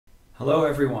Hello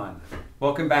everyone.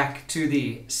 Welcome back to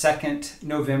the second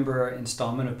November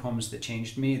installment of Poems That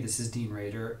Changed Me. This is Dean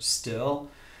Rader still.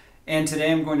 And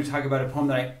today I'm going to talk about a poem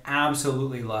that I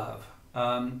absolutely love.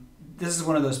 This is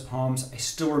one of those poems I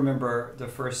still remember the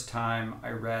first time I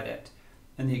read it,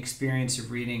 and the experience of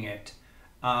reading it.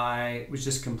 I was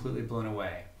just completely blown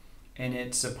away. And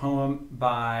it's a poem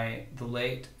by the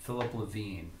late Phillip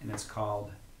Levine, and it's called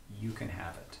You Can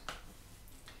Have It.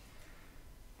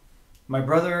 My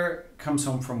brother comes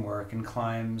home from work and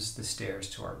climbs the stairs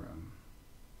to our room.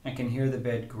 I can hear the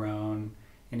bed groan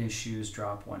and his shoes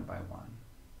drop one by one.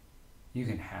 You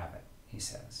can have it, he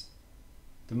says.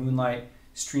 The moonlight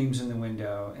streams in the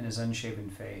window and his unshaven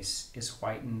face is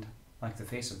whitened like the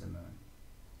face of the moon.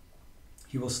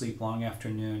 He will sleep long after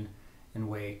noon and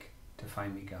wake to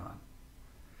find me gone.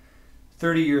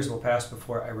 30 years will pass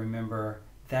before I remember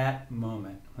that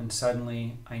moment when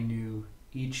suddenly I knew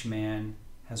each man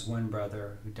has one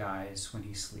brother who dies when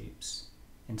he sleeps,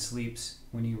 and sleeps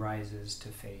when he rises to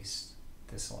face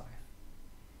this life.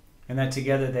 And that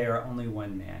together they are only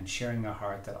one man, sharing a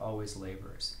heart that always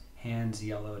labors, hands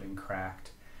yellowed and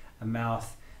cracked, a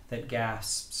mouth that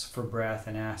gasps for breath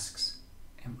and asks,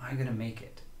 am I going to make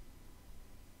it?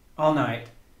 All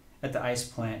night, at the ice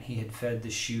plant, he had fed the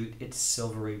chute its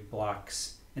silvery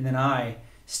blocks, and then I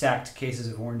stacked cases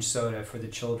of orange soda for the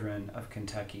children of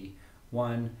Kentucky,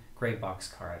 one gray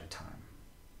boxcar at a time,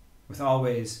 with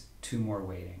always two more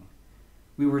waiting.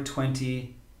 We were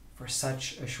 20 for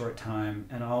such a short time,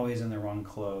 and always in the wrong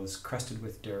clothes, crusted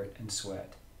with dirt and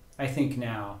sweat. I think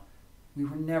now, we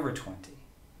were never 20.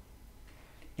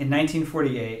 In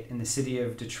 1948, in the city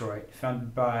of Detroit,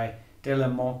 founded by De La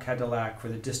Mont Cadillac for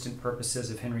the distant purposes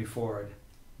of Henry Ford,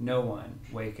 no one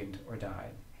wakened or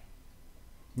died.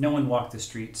 No one walked the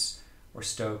streets or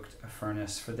stoked a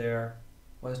furnace, for there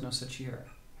was no such year.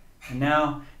 And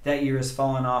now that year has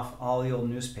fallen off all the old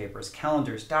newspapers,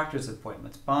 calendars, doctor's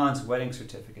appointments, bonds, wedding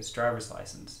certificates, driver's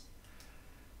license.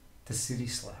 The city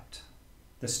slept.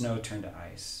 The snow turned to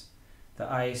ice.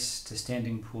 The ice to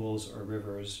standing pools or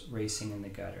rivers racing in the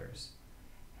gutters.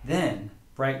 Then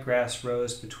bright grass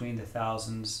rose between the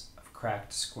thousands of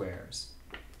cracked squares.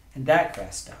 And that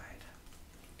grass died.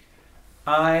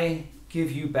 I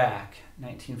give you back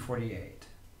 1948.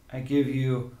 I give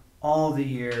you all the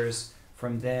years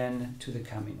from then to the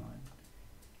coming one.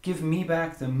 Give me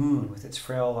back the moon with its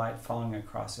frail light falling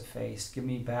across a face. Give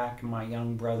me back my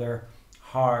young brother,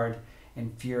 hard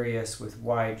and furious with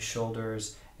wide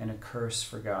shoulders and a curse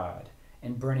for God,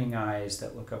 and burning eyes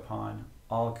that look upon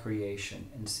all creation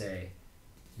and say,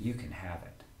 you can have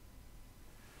it.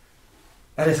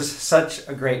 That is such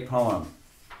a great poem.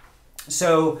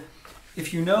 So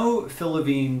if you know Phil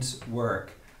Levine's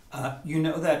work, you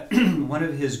know that one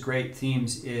of his great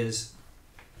themes is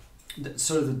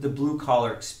the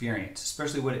blue-collar experience,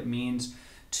 especially what it means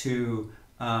to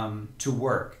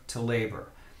work, to labor.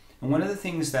 And one of the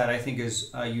things that I think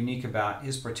is unique about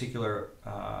his particular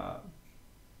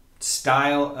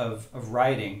style of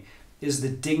writing is the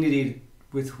dignity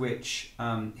with which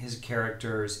his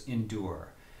characters endure.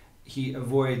 He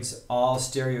avoids all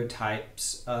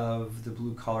stereotypes of the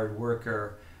blue-collared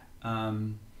worker,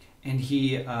 and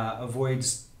he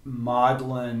avoids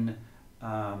maudlin,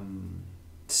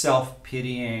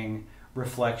 self-pitying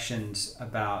reflections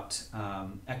about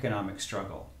economic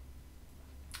struggle.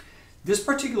 This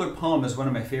particular poem is one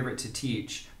of my favorite to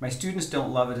teach. My students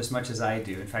don't love it as much as I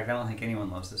do. In fact, I don't think anyone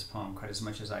loves this poem quite as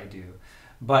much as I do.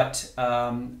 But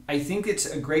I think it's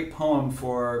a great poem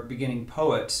for beginning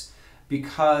poets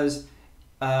because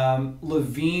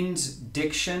Levine's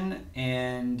diction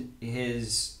and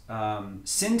his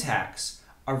syntax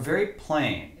are very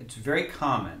plain. It's very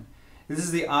common. This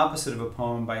is the opposite of a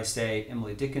poem by, say,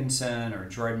 Emily Dickinson or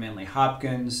Jordan Manley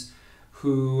Hopkins,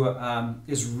 who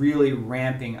is really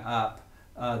ramping up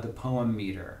the poem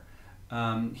meter.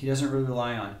 He doesn't really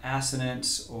rely on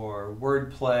assonance or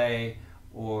wordplay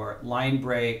or line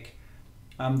break.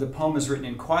 The poem is written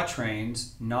in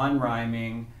quatrains,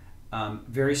 non-rhyming,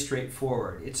 very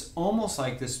straightforward. It's almost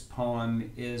like this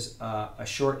poem is a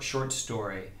short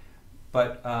story,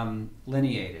 but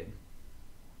lineated.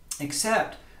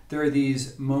 Except there are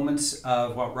these moments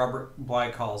of what Robert Bly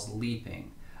calls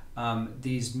leaping,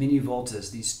 these mini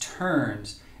voltas, these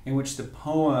turns in which the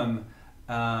poem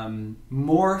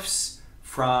morphs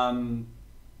from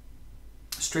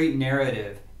straight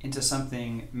narrative into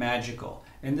something magical.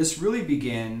 And this really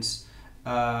begins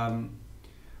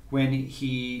when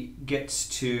he gets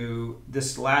to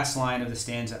this last line of the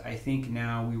stanza, I think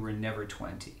now we were never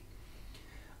 20.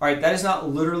 All right, that is not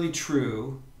literally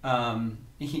true.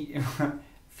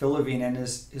 Phil Levine and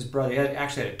his brother, he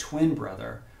actually had a twin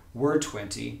brother, were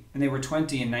 20, and they were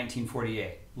 20 in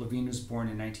 1948. Levine was born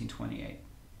in 1928.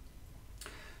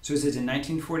 So it says in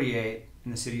 1948,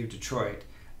 in the city of Detroit,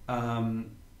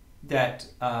 that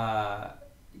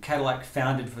Cadillac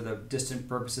founded for the distant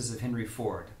purposes of Henry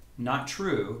Ford. Not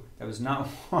true. That was not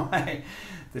why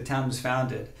the town was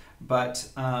founded. But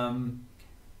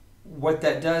what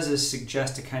that does is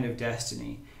suggest a kind of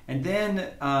destiny. And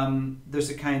then there's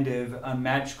a kind of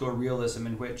magical realism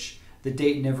in which the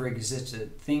date never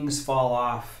existed. Things fall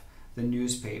off the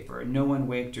newspaper. No one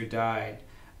waked or died.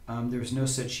 There was no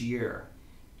such year.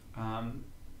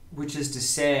 Which is to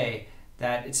say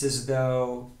that it's as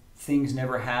though things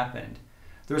never happened.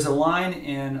 There's a line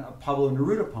in a Pablo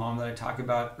Neruda poem that I talked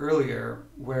about earlier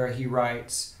where he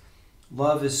writes,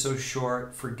 "Love is so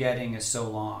short, forgetting is so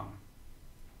long."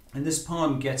 And this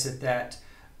poem gets at that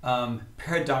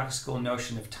paradoxical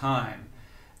notion of time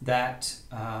that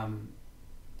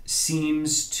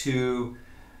seems to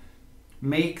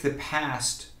make the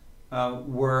past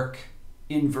work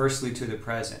inversely to the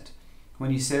present.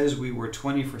 When he says we were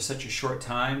 20 for such a short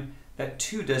time, that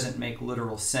too doesn't make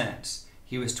literal sense.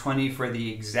 He was 20 for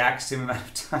the exact same amount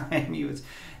of time. He was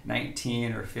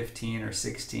 19 or 15 or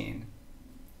 16,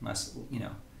 unless,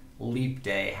 leap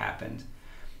day happened.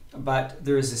 But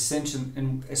there is a sense,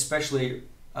 and especially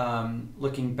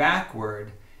looking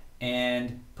backward,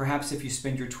 and perhaps if you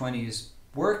spend your 20s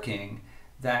working,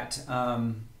 that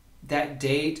that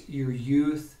date, your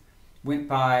youth, went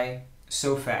by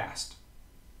so fast.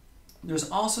 There's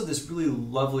also this really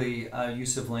lovely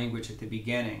use of language at the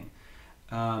beginning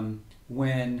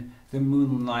when the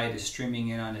moonlight is streaming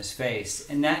in on his face.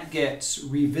 And that gets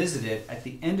revisited at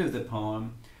the end of the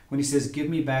poem when he says, "Give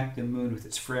me back the moon with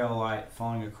its frail light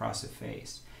falling across a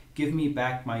face. Give me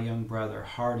back my young brother,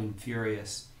 hard and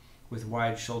furious, with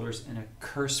wide shoulders and a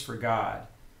curse for God,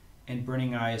 and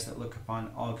burning eyes that look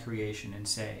upon all creation and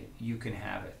say, you can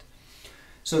have it."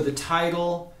 So the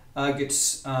title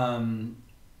gets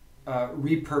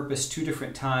repurposed two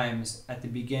different times, at the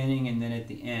beginning and then at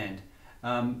the end.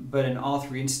 But in all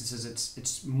three instances,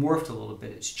 it's morphed a little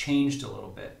bit, it's changed a little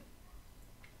bit.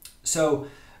 So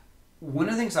one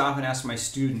of the things I often ask my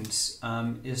students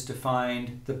is to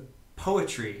find the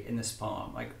poetry in this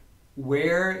poem. Like,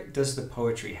 where does the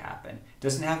poetry happen? It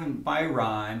doesn't happen by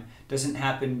rhyme, doesn't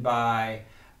happen by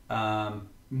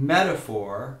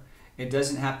metaphor, it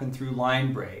doesn't happen through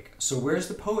line break. So where's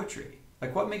the poetry?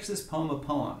 Like, what makes this poem a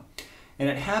poem? And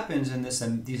it happens in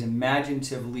these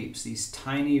imaginative leaps, these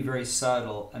tiny, very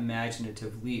subtle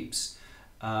imaginative leaps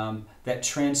that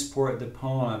transport the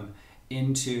poem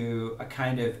into a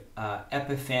kind of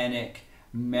epiphanic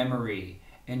memory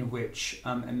in which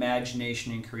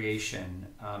imagination and creation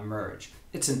merge.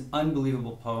 It's an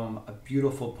unbelievable poem, a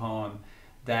beautiful poem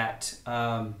that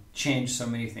changed so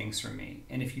many things for me.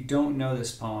 And if you don't know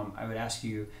this poem, I would ask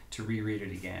you to reread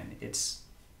it again. It's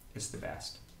the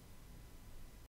best.